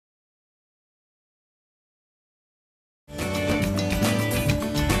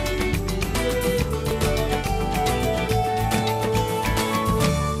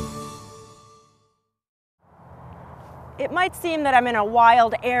It might seem that I'm in a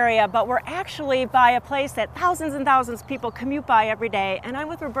wild area, but we're actually by a place that thousands and thousands of people commute by every day. And I'm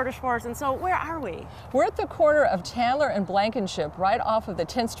with Roberta Schwartz, and so where are we? We're at the corner of Chandler and Blankenship, right off of the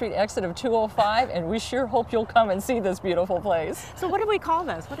 10th Street exit of 205, and we sure hope you'll come and see this beautiful place. So what do we call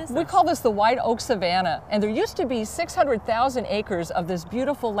this? What is this? We call this the White Oak Savanna, and there used to be 600,000 acres of this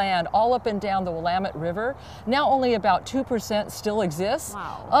beautiful land all up and down the Willamette River. Now only about 2% still exists.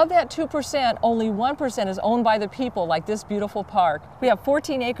 Wow. Of that 2%, only 1% is owned by the people, like this beautiful park. We have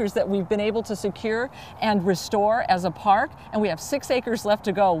 14 acres that we've been able to secure and restore as a park, and we have 6 acres left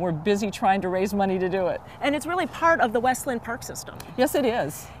to go. We're busy trying to raise money to do it. And it's really part of the West Linn Park system. Yes, it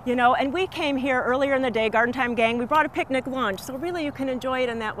is. You know, and we came here earlier in the day, Garden Time Gang. We brought a picnic lunch, so really you can enjoy it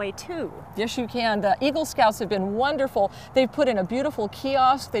in that way too. Yes, you can. The Eagle Scouts have been wonderful. They've put in a beautiful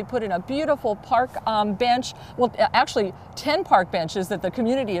kiosk. They put in a beautiful park bench. Well, actually 10 park benches that the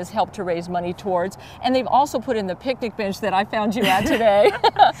community has helped to raise money towards. And they've also put in the picnic bench that I found you at today.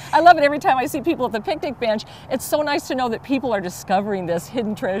 I love it every time I see people at the picnic bench. It's so nice to know that people are discovering this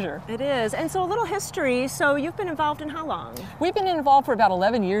hidden treasure. It is. And so a little history. So you've been involved in how long? We've been involved for about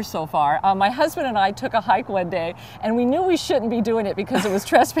 11 years so far. My husband and I took a hike one day, and we knew we shouldn't be doing it because it was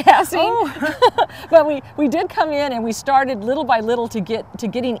trespassing. Oh. But we did come in, and we started little by little to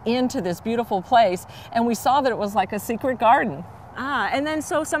getting into this beautiful place, and we saw that it was like a secret garden. And then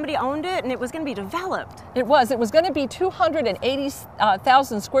so somebody owned it and it was going to be developed. It was going to be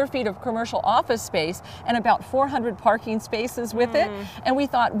 280,000 square feet of commercial office space and about 400 parking spaces with it. And we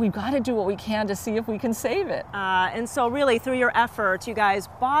thought we've got to do what we can to see if we can save it. And so really through your efforts, you guys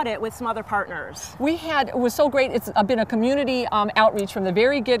bought it with some other partners. It was so great. It's been a community outreach from the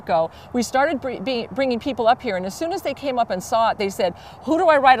very get-go. We started bringing people up here, and as soon as they came up and saw it, they said, who do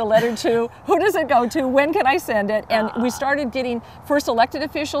I write a letter to? Who does it go to? When can I send it? And we started getting first elected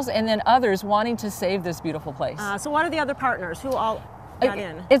officials and then others wanting to save this beautiful place. So what are the other partners? Who all got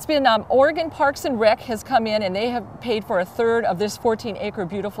in? It's been Oregon Parks and Rec has come in, and they have paid for a third of this 14-acre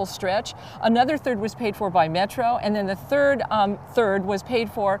beautiful stretch. Another third was paid for by Metro, and then the third was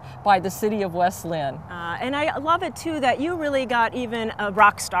paid for by the city of West Linn. And I love it too that you really got even a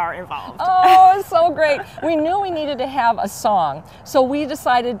rock star involved. Oh, it's so great. We knew we needed to have a song, so we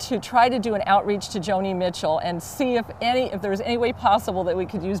decided to try to do an outreach to Joni Mitchell and see if there was any way possible that we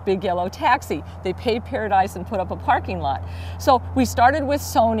could use Big Yellow Taxi. They paid Paradise and put up a parking lot. So we started with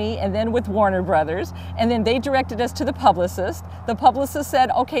Sony and then with Warner Brothers, and then they directed us to the publicist. The publicist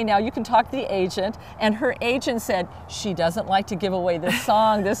said, okay, now you can talk to the agent, and her agent said she doesn't like to give away this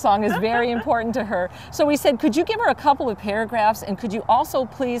song. This song is very important to her. So we said, could you give her a couple of paragraphs, and could you also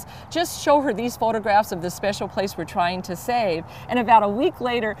please just show her these photographs of this special place we're trying to save? And about a week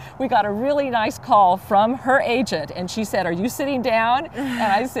later, we got a really nice call from her agent, and she said, are you sitting down? And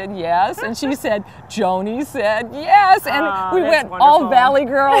I said, yes. And she said, Joni said yes. And we went all Valley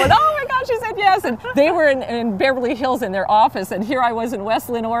girl, and oh my gosh, she said yes. And they were in Beverly Hills in their office, and here I was in West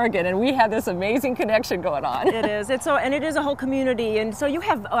Linn, Oregon, and we had this amazing connection going on. It is. And it is a whole community, and so you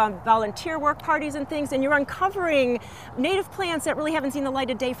have volunteer work parties and things, and you're uncovering native plants that really haven't seen the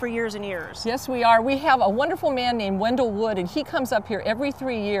light of day for years and years. Yes, we are. We have a wonderful man named Wendell Wood, and he comes up here every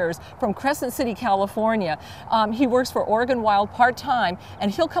 3 years from Crescent City, California. He works for Oregon Wild part-time,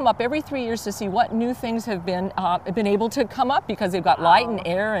 and he'll come up every 3 years to see what new things have been able to come up, because they've got light and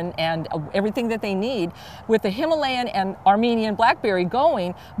air and everything that they need. With the Himalayan and Armenian blackberry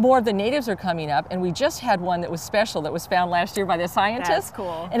going, more of the natives are coming up, and we just had one that was special that was found last year by the scientists. That's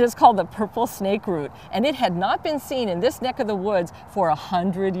cool. And it's called the purple snake root, and it had not been seen in this neck of the woods for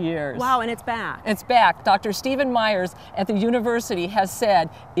 100 years. Wow, and it's back. It's back. Dr. Stephen Myers at the university has said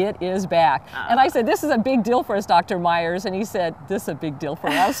it is back. And I said, this is a big deal for us, Dr. Myers, and he said, this is a big deal for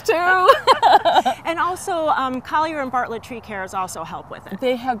us too. And also Collier and Bartlett Tree Cares also help with it.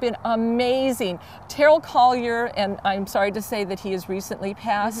 They have been amazing. Terrell Collier, and I'm sorry to say that he has recently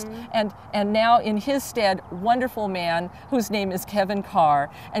passed, and now in his stead, wonderful man whose name is Kevin Carr.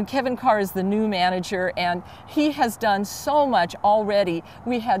 And Kevin Carr is the new manager, and he has done so much already.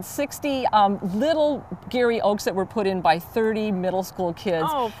 We had 60 little Gary Oaks that were put in by 30 middle school kids.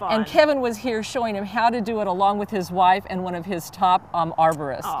 Oh, fun. And Kevin was here showing him how to do it along with his wife and one of his top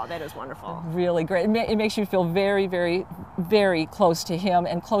arborists. Oh, that is wonderful. Really great. It makes you feel very, very, very close to him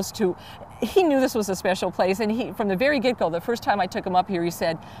and close to, he knew this was a special place, and he, from the very get-go, the first time I took him up here, he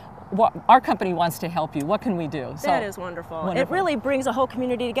said, our company wants to help you. What can we do? So, that is wonderful. wonderful. It really brings a whole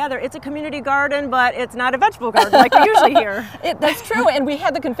community together. It's a community garden, but it's not a vegetable garden like we usually hear. That's true. And we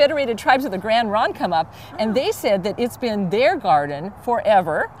had the Confederated Tribes of the Grand Ronde come up, and they said that it's been their garden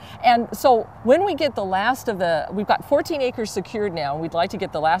forever. And so when we get the last of we've got 14 acres secured now, and we'd like to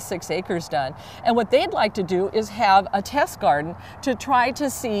get the last 6 acres done. And what they'd like to do is have a test garden to try to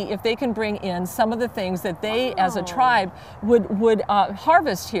see if they can bring in some of the things that they, as a tribe, would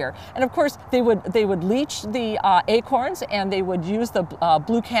harvest here. And of course, they would leach the acorns, and they would use the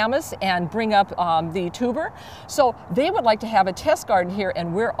blue camas and bring up the tuber. So they would like to have a test garden here,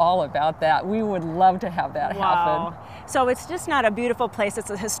 and we're all about that. We would love to have that happen. So it's just not a beautiful place, it's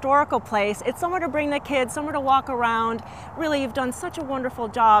a historical place. It's somewhere to bring the kids, somewhere to walk around. Really, you've done such a wonderful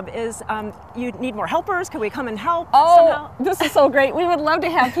job. You need more helpers? Can we come and help somehow? This is so great. We would love to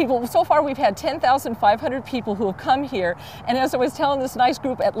have people. So far we've had 10,500 people who have come here, and as I was telling this nice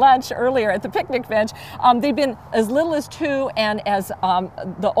group at lunch earlier at the picnic bench, they've been as little as 2, and as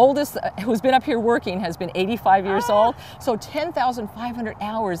the oldest who's been up here working has been 85 years old. So 10,500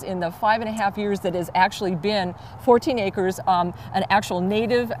 hours in the 5.5 years that has actually been 14 acres, an actual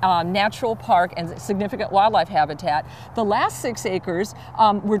native natural park and significant wildlife habitat. The last 6 acres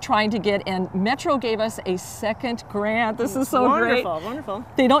we're trying to get, and Metro gave us a second grant. This is so great. Wonderful.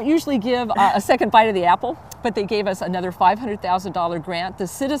 They don't usually give a second bite of the apple, but they gave us another $500,000 grant. The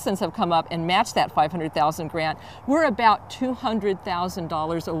citizens have come up and matched that $500,000 grant. We're about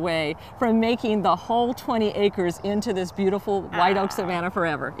 $200,000 away from making the whole 20 acres into this beautiful white oak savanna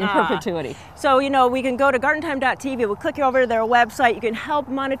forever, in perpetuity. So, we can go to gardentime.tv, we'll click you over to their website. You can help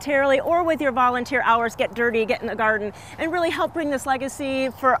monetarily or with your volunteer hours, get dirty, get in the garden, and really help bring this legacy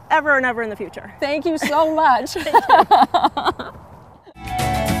forever and ever in the future. Thank you so much. Thank you.